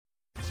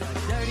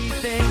Dirty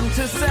thing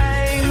to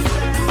say,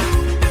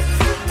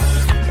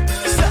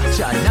 such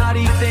a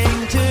naughty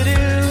thing to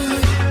do.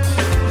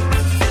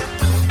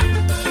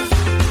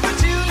 But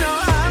you know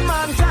I'm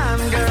on time,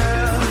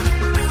 girl.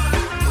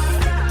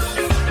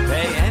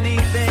 Pay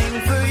anything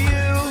for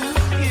you.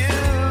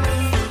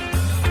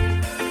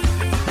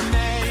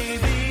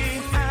 Maybe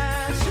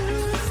I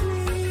should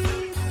sleep,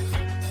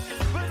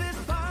 but this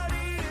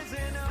party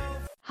isn't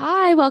over.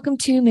 Hi, welcome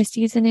to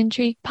Mis-tini and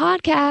Intrigue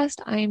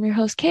podcast. I am your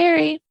host,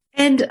 Carrie.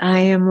 And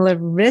I am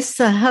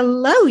Larissa.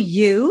 Hello,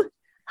 you.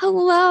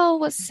 Hello.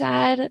 What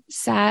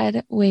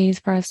sad ways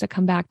for us to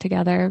come back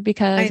together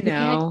because I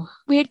know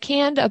we had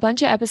canned a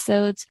bunch of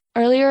episodes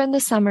earlier in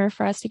the summer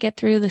for us to get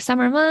through the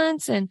summer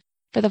months and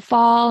for the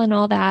fall and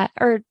all that,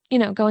 or,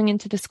 going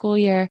into the school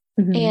year.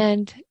 Mhm.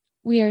 And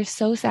we are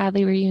so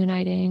sadly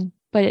reuniting.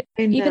 But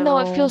even though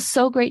it feels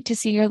so great to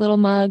see your little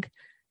mug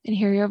and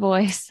hear your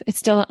voice, it's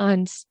still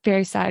on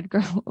very sad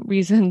girl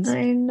reasons.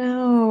 I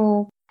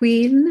know.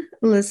 Queen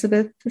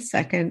Elizabeth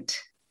II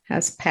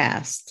has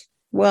passed.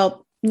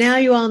 Well, now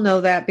you all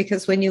know that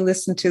because when you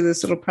listen to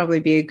this, it'll probably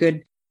be a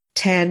good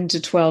 10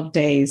 to 12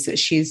 days that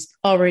she's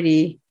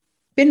already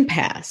been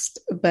passed.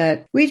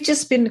 But we've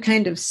just been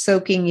kind of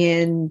soaking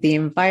in the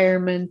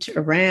environment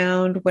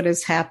around what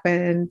has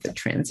happened, the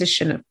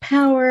transition of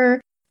power,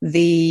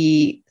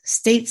 the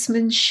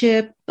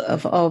statesmanship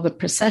of all the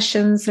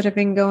processions that have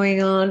been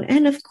going on,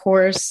 and of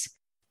course,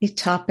 the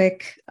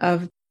topic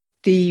of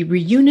the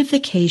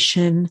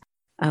reunification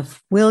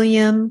of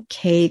William,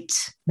 Kate,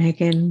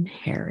 Meghan,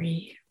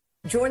 Harry.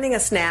 Joining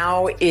us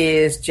now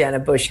is Jenna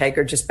Bush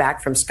Hager, just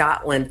back from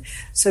Scotland.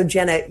 So,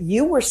 Jenna,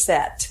 you were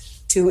set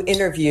to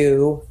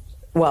interview,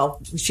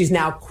 well, she's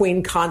now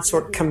Queen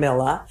Consort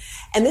Camilla.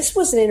 And this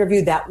was an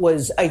interview that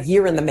was a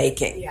year in the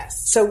making.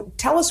 Yes. So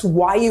tell us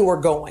why you were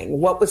going,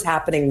 what was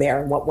happening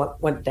there, and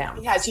what went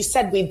down. Yeah, as you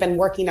said, we've been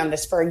working on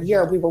this for a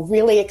year. We were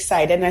really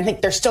excited, and I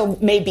think there still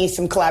may be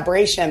some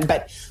collaboration,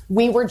 but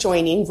we were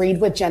joining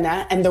Read with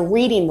Jenna and the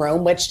Reading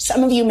Room, which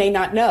some of you may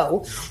not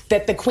know,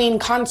 that the Queen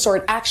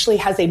Consort actually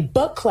has a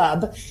book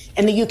club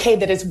in the UK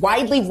that is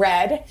widely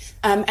read,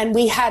 and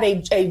we had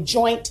a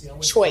joint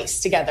choice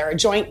together, a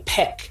joint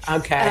pick.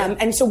 Okay.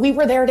 And so we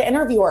were there to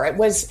interview her. It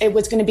was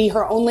going to be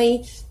her only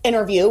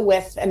interview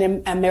with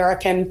an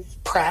American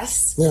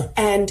press. Yeah.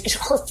 And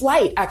her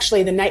flight,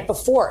 actually, the night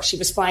before, she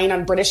was flying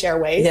on British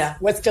Airways,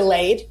 was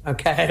delayed.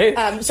 Okay.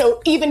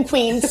 So even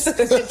Queens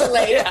get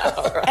delayed.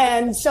 Right.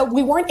 And so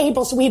we weren't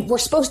able, so we were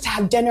supposed to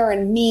have dinner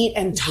and meet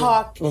and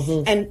talk.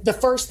 Mm-hmm. And the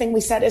first thing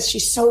we said is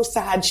she's so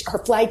sad. Her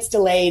flight's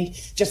delayed,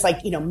 just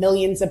like,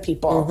 millions of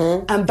people.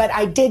 Mm-hmm. But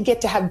I did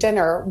get to have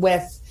dinner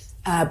with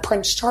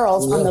Prince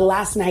Charles on the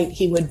last night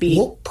he would be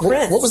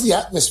Prince. What was the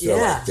atmosphere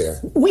like there?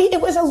 It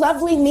was a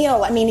lovely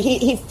meal. I mean,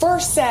 he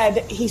first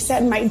said,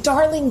 my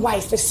darling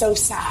wife is so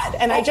sad.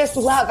 And I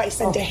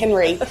said to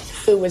Henry,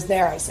 who was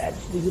there, I said,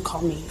 will you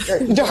call me your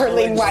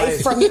darling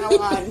wife from now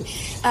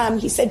on?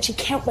 He said, she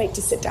can't wait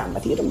to sit down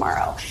with you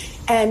tomorrow.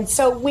 And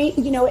so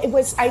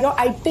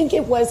I think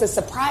it was a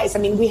surprise. I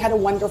mean, we had a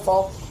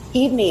wonderful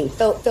evening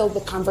filled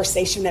with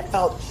conversation. It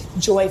felt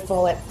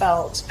joyful. It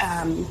felt,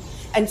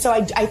 and so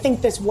I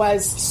think this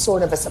was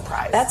sort of a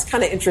surprise. That's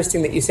kind of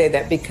interesting that you say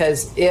that,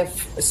 because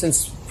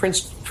since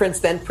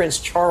Prince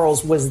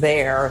Charles was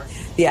there,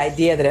 the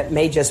idea that it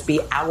may just be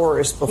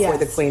hours before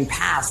the Queen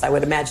passed, I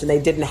would imagine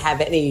they didn't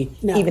have any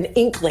even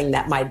inkling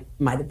that might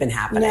have been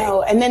happening.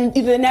 No, and then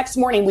the next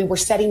morning we were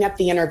setting up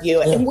the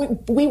interview, and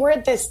we were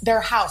at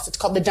their house. It's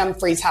called the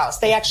Dumfries House.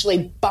 They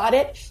actually bought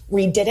it,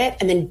 redid it,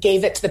 and then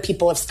gave it to the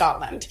people of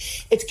Scotland.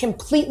 It's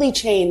completely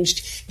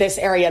changed this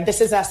area. This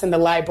is us in the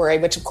library,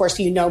 which of course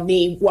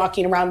me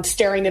walking around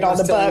staring at all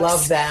the books. I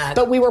love that.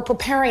 But we were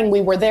preparing.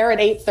 We were there at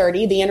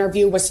 8:30. The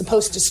interview was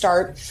supposed to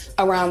start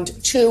around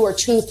 2 or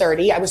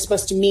 2:30. I was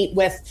supposed to meet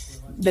with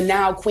the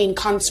now Queen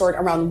Consort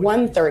around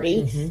 1:30.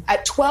 Mm-hmm.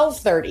 At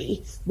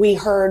 12:30, we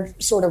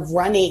heard sort of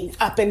running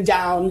up and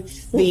down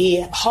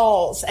the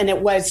halls, and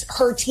it was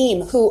her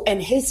team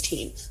and his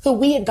team, who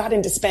we had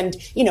gotten to spend,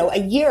 a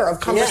year of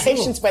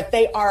conversations with.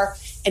 They are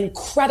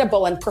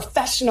incredible and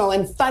professional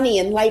and funny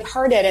and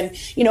lighthearted.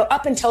 And,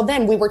 up until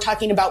then, we were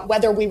talking about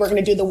whether we were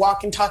going to do the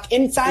walk and talk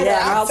inside or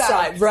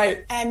outside.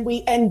 Right.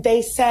 And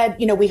they said,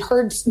 we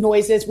heard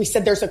noises. We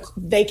said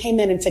they came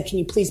in and said, can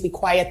you please be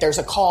quiet? There's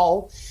a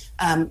call.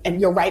 And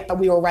you're right, but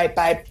we were right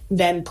by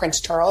then Prince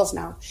Charles,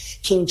 now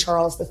King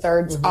Charles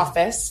III's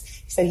office.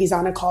 He said, he's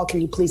on a call. Can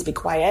you please be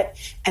quiet?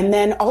 And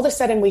then all of a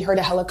sudden we heard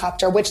a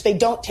helicopter, which they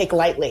don't take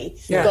lightly,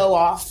 go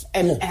off.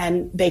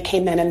 And they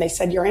came in and they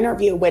said, your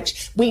interview,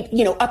 which we,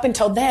 up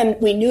until then,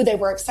 we knew they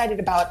were excited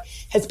about,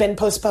 has been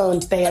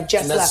postponed. They have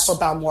just left for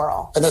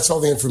Balmoral. And that's all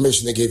the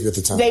information they gave you at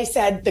the time. They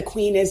said the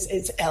Queen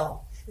is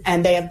ill.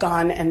 And they have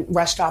gone and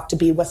rushed off to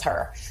be with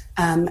her.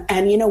 And,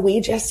 we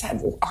just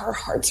said our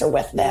hearts are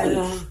with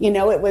them.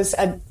 Yeah. It was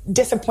a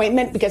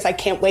disappointment because I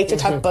can't wait to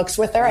talk books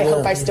with her. I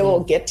hope I still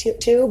will get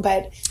to,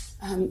 but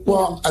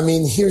Well, I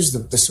mean, here's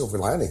the silver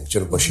lining,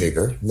 Jenna Bush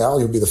Hager. Now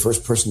you'll be the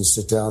first person to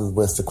sit down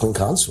with the Queen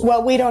Consort.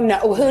 Well, we don't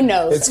know. Who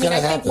knows? It's going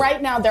to happen. I think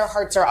right now their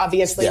hearts are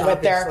obviously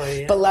with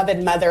their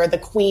beloved mother, the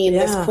Queen,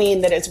 this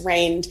Queen that has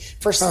reigned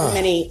for so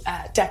many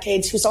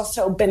decades, who's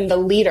also been the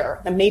leader,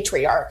 the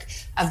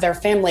matriarch of their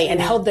family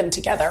and held them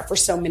together for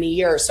so many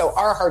years. So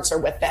our hearts are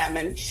with them.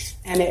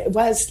 And it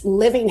was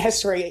living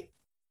history.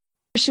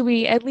 Should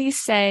we at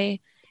least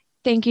say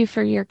thank you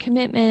for your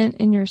commitment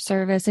and your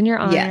service and your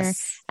honor?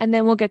 Yes. And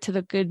then we'll get to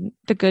the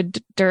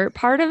good dirt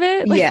part of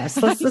it. Like,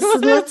 yes.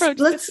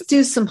 Let's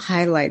do some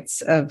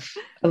highlights of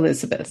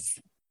Elizabeth.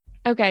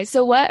 Okay.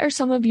 So what are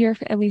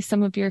at least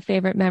some of your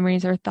favorite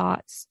memories or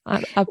thoughts?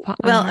 On her?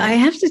 I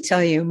have to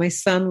tell you, my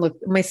son,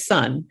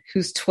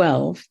 who's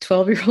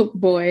 12-year-old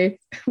boy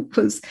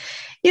was,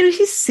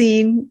 he's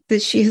seen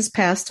that she has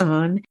passed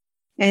on.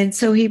 And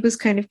so he was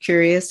kind of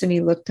curious and he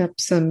looked up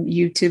some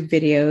YouTube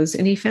videos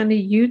and he found a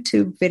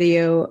YouTube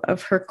video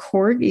of her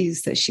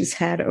corgis that she's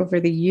had over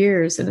the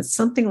years. And it's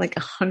something like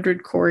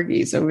 100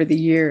 corgis over the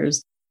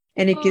years.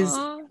 And it gives,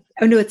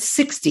 it's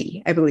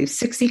 60, I believe,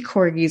 60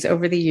 corgis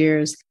over the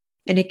years.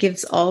 And it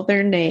gives all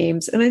their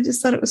names. And I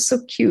just thought it was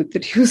so cute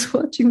that he was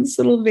watching this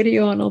little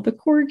video on all the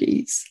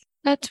corgis.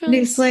 That's really.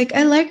 And he's like,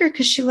 I like her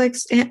because she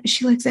likes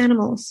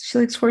animals. She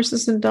likes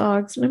horses and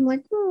dogs. And I'm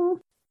like, oh,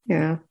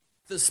 yeah.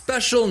 The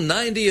special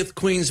 90th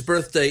Queen's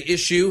Birthday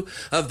issue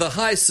of the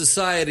High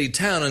Society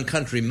Town and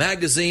Country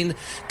magazine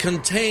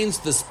contains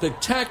the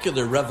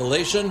spectacular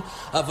revelation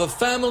of a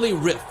family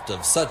rift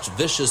of such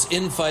vicious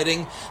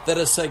infighting that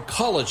a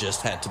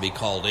psychologist had to be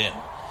called in.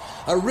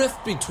 A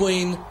rift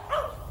between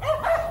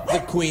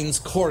the Queen's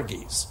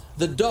corgis,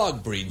 the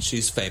dog breed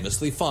she's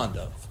famously fond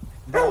of.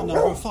 There are a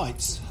number of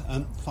fights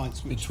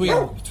between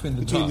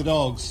the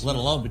dogs, let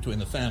alone between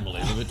the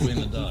family, but between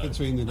the dogs.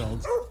 Between the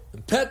dogs.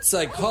 Pet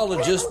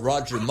psychologist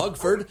Roger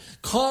Mugford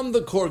calmed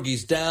the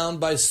corgis down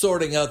by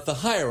sorting out the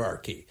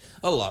hierarchy,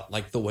 a lot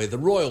like the way the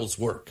royals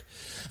work.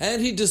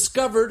 And he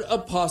discovered a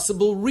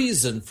possible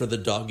reason for the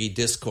doggy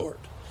discord.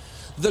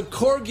 The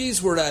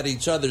corgis were at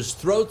each other's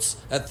throats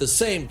at the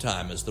same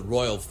time as the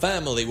royal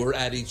family were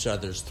at each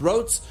other's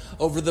throats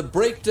over the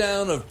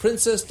breakdown of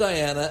Princess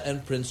Diana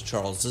and Prince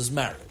Charles's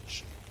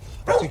marriage.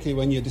 Particularly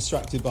when you're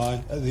distracted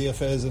by the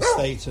affairs of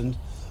state and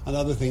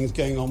other things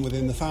going on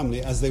within the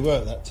family, as they were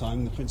at that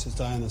time, the Princess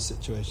Diana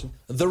situation.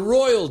 The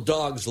royal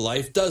dog's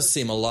life does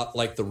seem a lot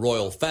like the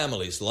royal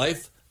family's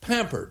life,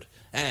 pampered,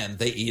 and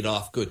they eat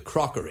off good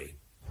crockery.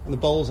 And the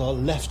bowls are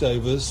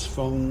leftovers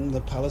from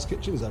the palace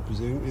kitchens, I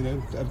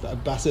presume. A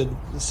battered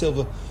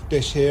silver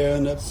dish here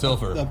and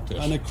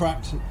a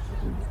cracked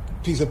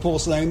piece of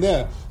porcelain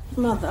there.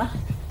 Mother,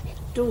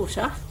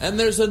 daughter. And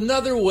there's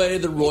another way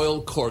the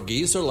royal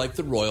corgis are like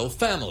the royal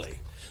family.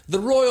 The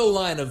royal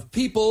line of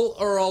people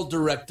are all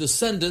direct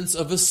descendants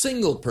of a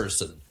single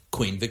person,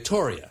 Queen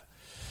Victoria.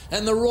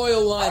 And the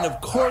royal line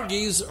of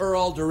corgis are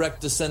all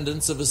direct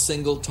descendants of a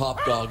single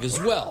top dog as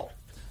well.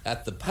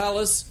 At the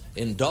palace,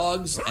 in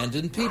dogs, and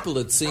in people,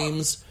 it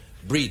seems,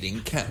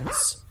 breeding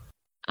counts.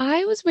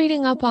 I was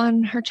reading up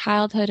on her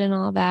childhood and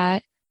all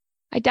that.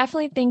 I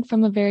definitely think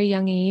from a very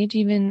young age,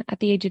 even at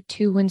the age of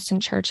 2, Winston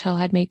Churchill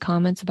had made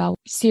comments about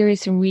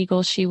serious and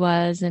regal she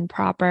was and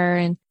proper.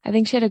 And I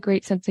think she had a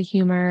great sense of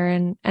humor.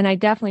 And I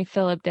definitely,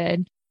 Philip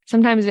did.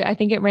 Sometimes I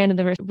think it ran to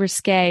the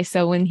risque.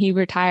 So when he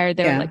retired,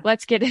 they were like,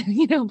 let's get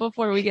it,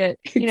 before we get,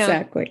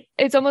 Exactly.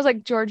 It's almost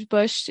like George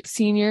Bush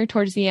Sr.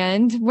 towards the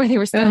end where they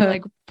were still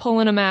like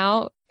pulling him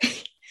out.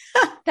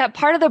 That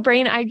part of the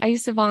brain, I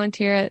used to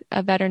volunteer at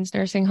a veterans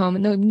nursing home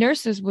and the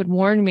nurses would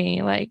warn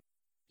me like,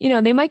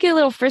 they might get a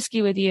little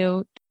frisky with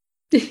you.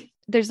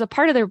 There's a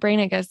part of their brain,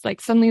 I guess, like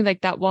suddenly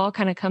like that wall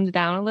kind of comes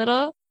down a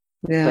little.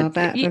 Yeah,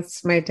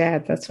 that's my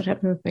dad. That's what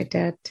happened with my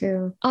dad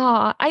too.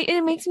 Oh,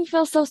 it makes me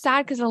feel so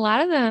sad because a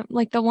lot of them,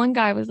 like the one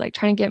guy was like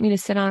trying to get me to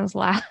sit on his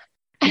lap.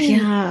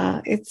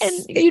 Yeah,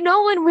 in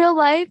real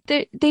life,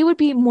 they would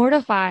be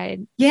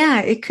mortified.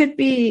 Yeah, it could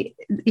be,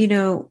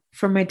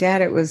 for my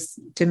dad, it was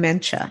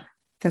dementia.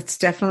 That's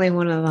definitely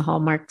one of the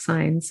hallmark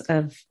signs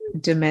of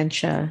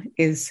dementia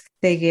is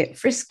they get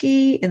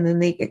frisky and then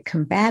they get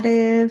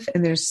combative.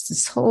 And there's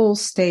this whole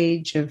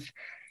stage of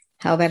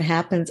how that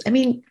happens. I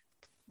mean,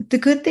 the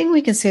good thing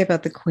we can say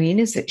about the Queen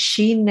is that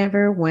she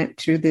never went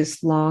through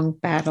this long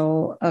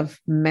battle of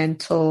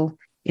mental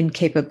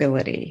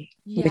incapability,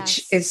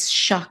 which is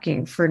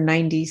shocking for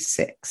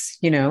 96,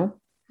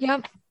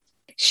 Yep.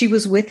 She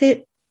was with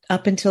it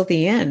up until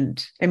the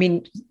end. I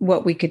mean,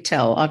 what we could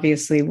tell,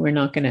 obviously, we're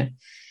not going to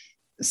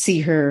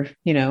see her,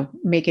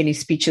 make any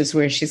speeches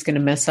where she's going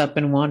to mess up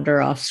and wander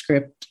off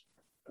script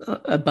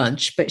a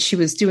bunch, but she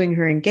was doing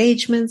her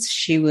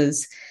engagements.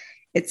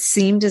 It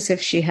seemed as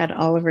if she had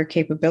all of her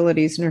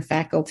capabilities and her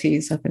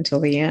faculties up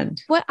until the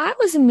end. What I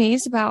was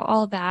amazed about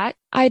all that,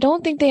 I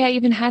don't think they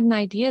even had an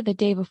idea the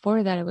day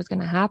before that it was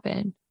going to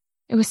happen.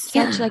 It was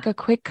such like a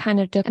quick kind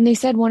of, and they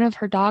said one of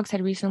her dogs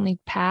had recently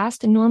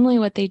passed. And normally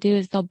what they do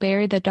is they'll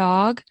bury the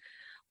dog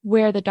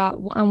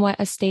on what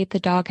estate the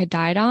dog had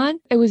died on.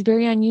 It was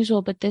very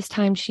unusual, but this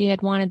time she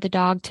had wanted the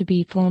dog to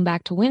be flown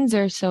back to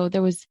Windsor. So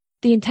there was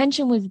the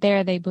intention was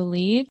there, they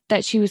believe,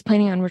 that she was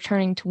planning on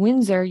returning to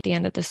Windsor at the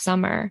end of the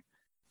summer.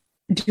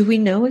 Do we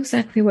know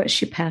exactly what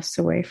she passed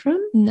away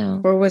from?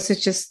 No. Or was it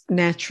just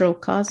natural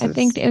causes? I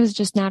think it was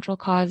just natural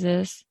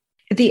causes.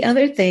 The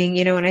other thing,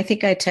 and I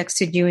think I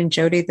texted you and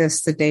Jody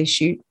this the day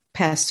she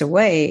passed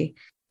away.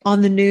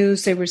 On the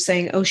news, they were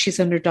saying, oh, she's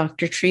under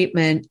doctor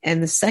treatment.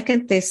 And the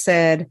second they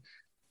said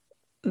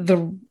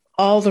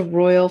all the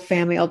royal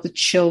family, all the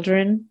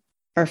children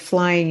are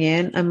flying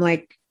in, I'm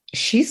like,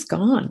 she's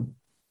gone.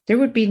 There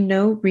would be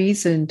no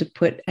reason to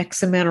put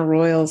X amount of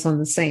royals on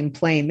the same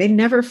plane. They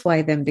never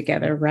fly them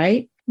together,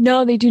 right?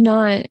 No, they do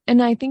not.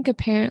 And I think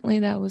apparently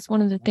that was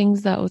one of the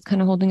things that was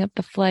kind of holding up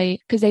the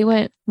flight, because they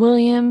went,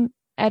 William,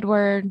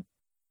 Edward,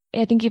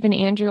 I think even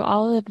Andrew,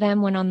 all of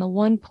them went on the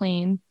one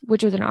plane,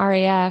 which was an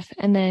RAF,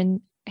 and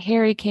then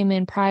Harry came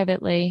in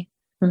privately.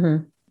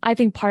 Mm-hmm. I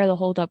think part of the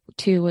holdup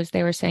too was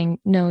they were saying,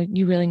 no,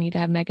 you really need to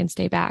have Meghan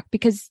stay back,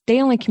 because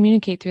they only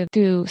communicate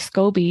through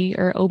Scobie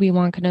or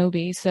Obi-Wan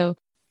Kenobi. So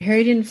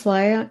Harry didn't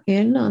fly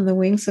in on the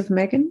wings of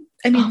Meghan?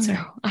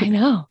 Sorry.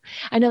 No,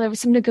 I know there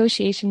was some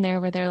negotiation there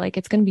where they're like,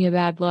 it's going to be a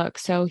bad look.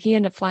 So he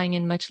ended up flying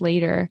in much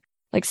later,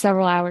 like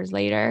several hours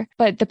later.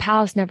 But the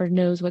palace never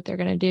knows what they're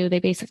going to do. They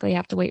basically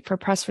have to wait for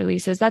press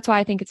releases. That's why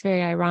I think it's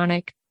very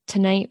ironic.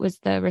 Tonight was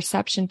the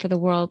reception for the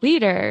world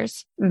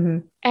leaders.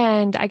 Mm-hmm.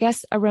 And I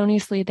guess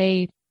erroneously,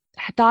 they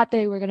thought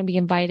they were going to be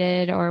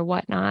invited or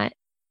whatnot.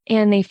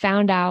 And they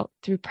found out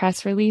through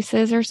press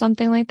releases or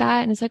something like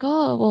that. And it's like,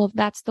 oh, well,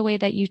 that's the way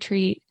that you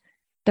treat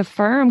the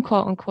firm,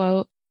 quote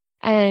unquote.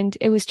 And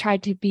it was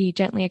tried to be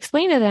gently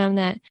explained to them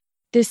that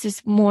this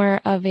is more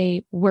of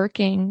a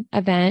working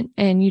event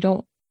and you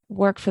don't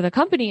work for the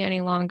company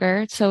any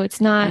longer. So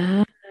it's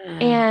not.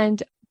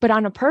 But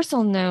on a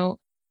personal note,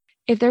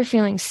 if they're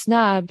feeling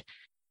snubbed.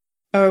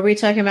 Oh, are we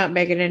talking about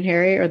Meghan and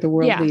Harry or the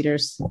world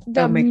leaders?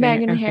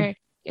 Meghan and Harry.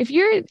 If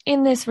you're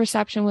in this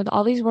reception with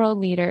all these world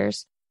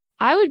leaders,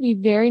 I would be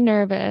very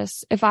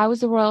nervous if I was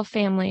the royal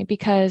family,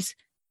 because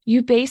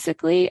you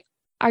basically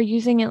are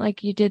using it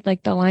like you did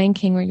like the Lion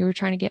King, where you were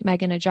trying to get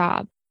Meghan a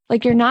job.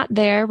 Like, you're not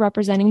there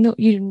representing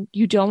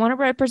you don't want to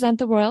represent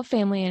the royal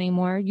family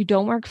anymore. You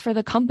don't work for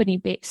the company,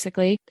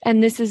 basically.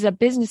 And this is a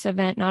business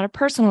event, not a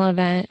personal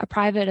event, a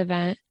private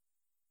event.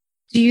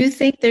 Do you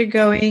think they're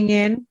going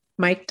in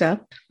mic'd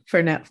up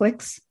for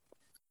Netflix?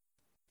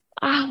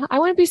 I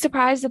wouldn't be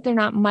surprised if they're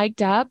not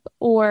mic'd up,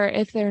 or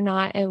if they're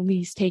not at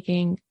least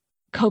taking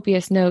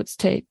copious notes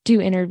to do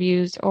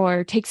interviews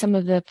or take some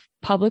of the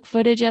public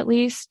footage at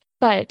least.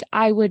 But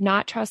I would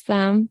not trust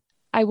them.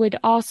 I would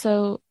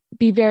also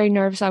be very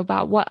nervous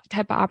about what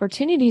type of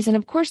opportunities. And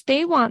of course,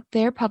 they want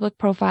their public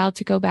profile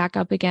to go back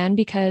up again,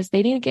 because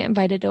they didn't get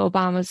invited to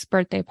Obama's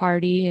birthday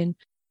party. And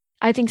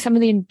I think some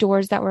of the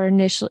doors that were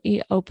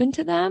initially open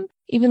to them,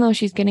 even though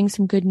she's getting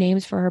some good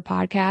names for her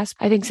podcast,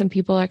 I think some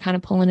people are kind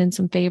of pulling in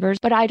some favors.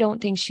 But I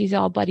don't think she's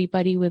all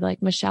buddy-buddy with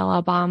like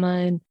Michelle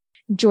Obama and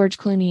George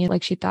Clooney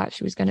like she thought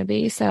she was going to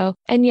be. So,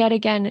 and yet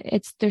again,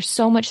 there's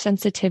so much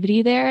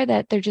sensitivity there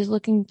that they're just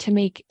looking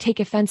to take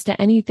offense to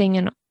anything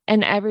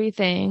and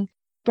everything,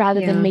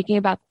 rather than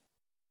making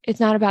it's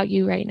not about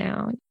you right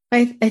now.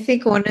 I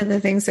think one of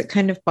the things that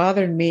kind of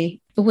bothered me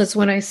was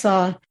when I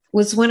saw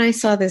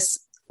this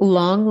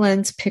long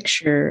lens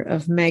picture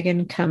of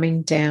Meghan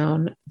coming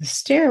down the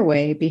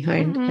stairway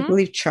behind, I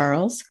believe,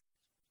 Charles.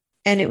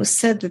 And it was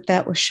said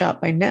that was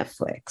shot by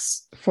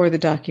Netflix for the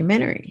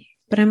documentary.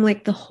 But I'm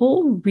like, the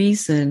whole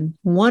reason,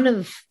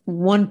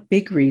 one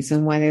big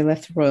reason why they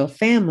left the royal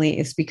family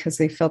is because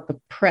they felt the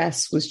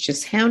press was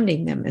just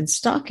hounding them and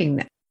stalking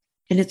them.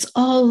 And it's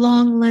all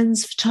long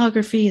lens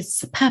photography. It's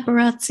the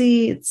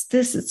paparazzi. It's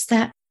this, it's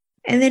that.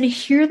 And then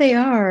here they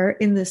are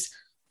in this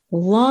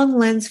long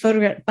lens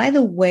photograph. By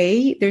the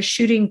way, they're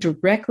shooting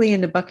directly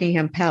into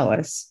Buckingham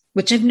Palace,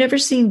 which I've never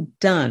seen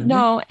done.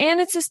 No, and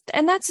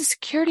that's a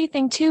security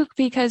thing too,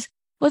 because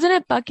wasn't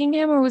it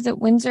Buckingham or was it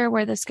Windsor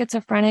where the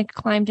schizophrenic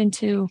climbed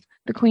into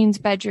the Queen's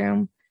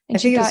bedroom? And I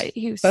think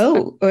it was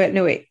both.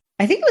 No, wait.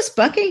 I think it was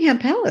Buckingham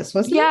Palace,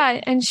 wasn't it? Yeah,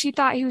 and she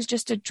thought he was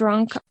just a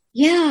drunk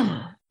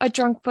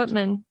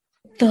footman.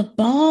 The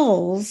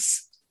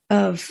balls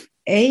of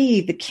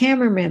the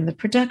cameraman, the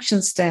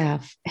production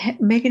staff,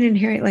 Meghan and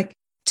Harry, like,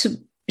 to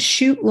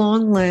shoot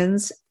long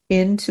lens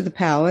into the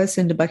palace,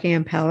 into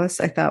Buckingham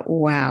Palace. I thought,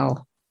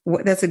 wow,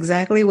 that's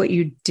exactly what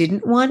you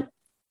didn't want.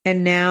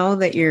 And now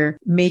that you're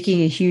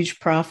making a huge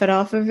profit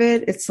off of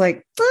it, it's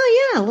like,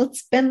 oh yeah,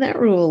 let's bend that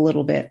rule a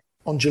little bit.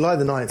 On July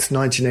the 9th,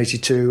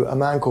 1982, a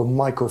man called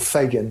Michael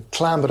Fagan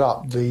clambered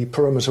up the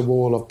perimeter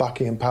wall of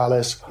Buckingham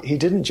Palace. He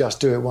didn't just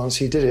do it once,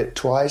 he did it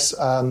twice.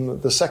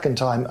 The second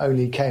time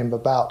only came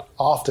about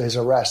after his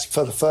arrest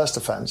for the first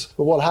offence.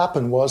 But what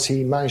happened was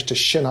he managed to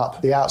shin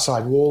up the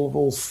outside wall,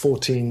 all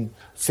 14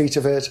 feet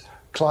of it,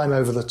 climb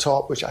over the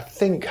top, which I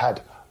think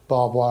had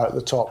barbed wire at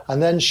the top,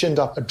 and then shinned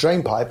up a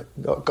drain pipe,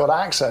 got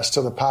access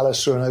to the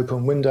palace through an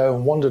open window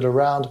and wandered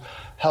around,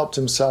 helped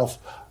himself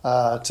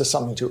to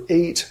something to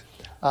eat,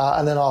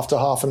 And then after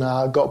half an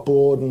hour, got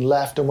bored and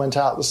left and went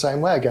out the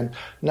same way again.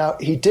 Now,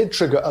 he did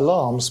trigger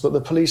alarms, but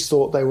the police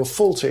thought they were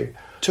faulty.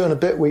 2 and a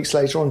bit weeks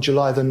later, on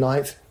July the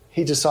 9th,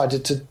 he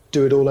decided to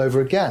do it all over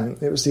again.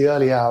 It was the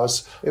early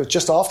hours. It was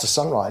just after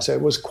sunrise.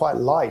 It was quite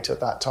light at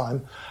that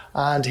time.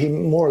 And he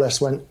more or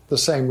less went the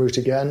same route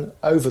again,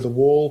 over the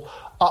wall,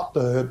 up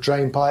the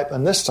drain pipe.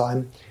 And this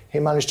time, he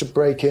managed to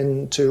break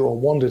into, or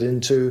wandered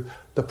into,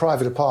 the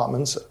private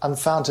apartments and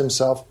found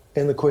himself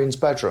in the Queen's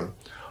bedroom.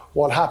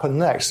 What happened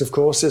next, of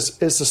course, is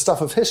the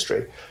stuff of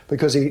history,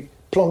 because he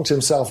plonked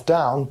himself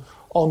down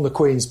on the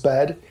Queen's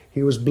bed.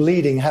 He was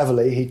bleeding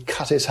heavily. He'd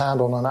cut his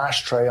hand on an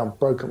ashtray on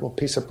a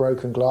piece of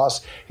broken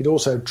glass. He'd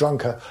also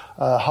drunk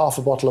half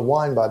a bottle of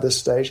wine by this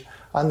stage.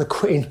 And the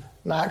Queen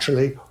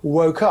naturally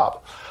woke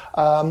up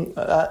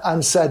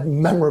and said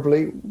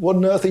memorably, "What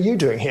on earth are you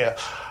doing here?"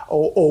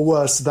 Or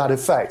worse, to that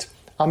effect.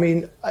 I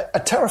mean, a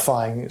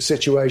terrifying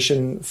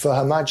situation for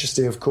Her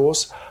Majesty, of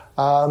course.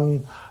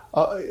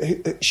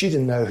 She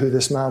didn't know who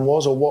this man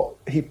was or what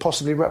he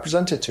possibly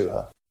represented to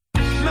her.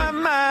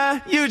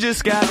 My, you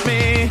just got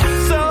me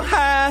so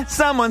high,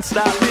 someone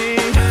stop me.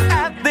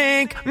 I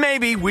think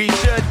maybe we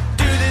should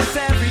do this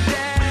every day.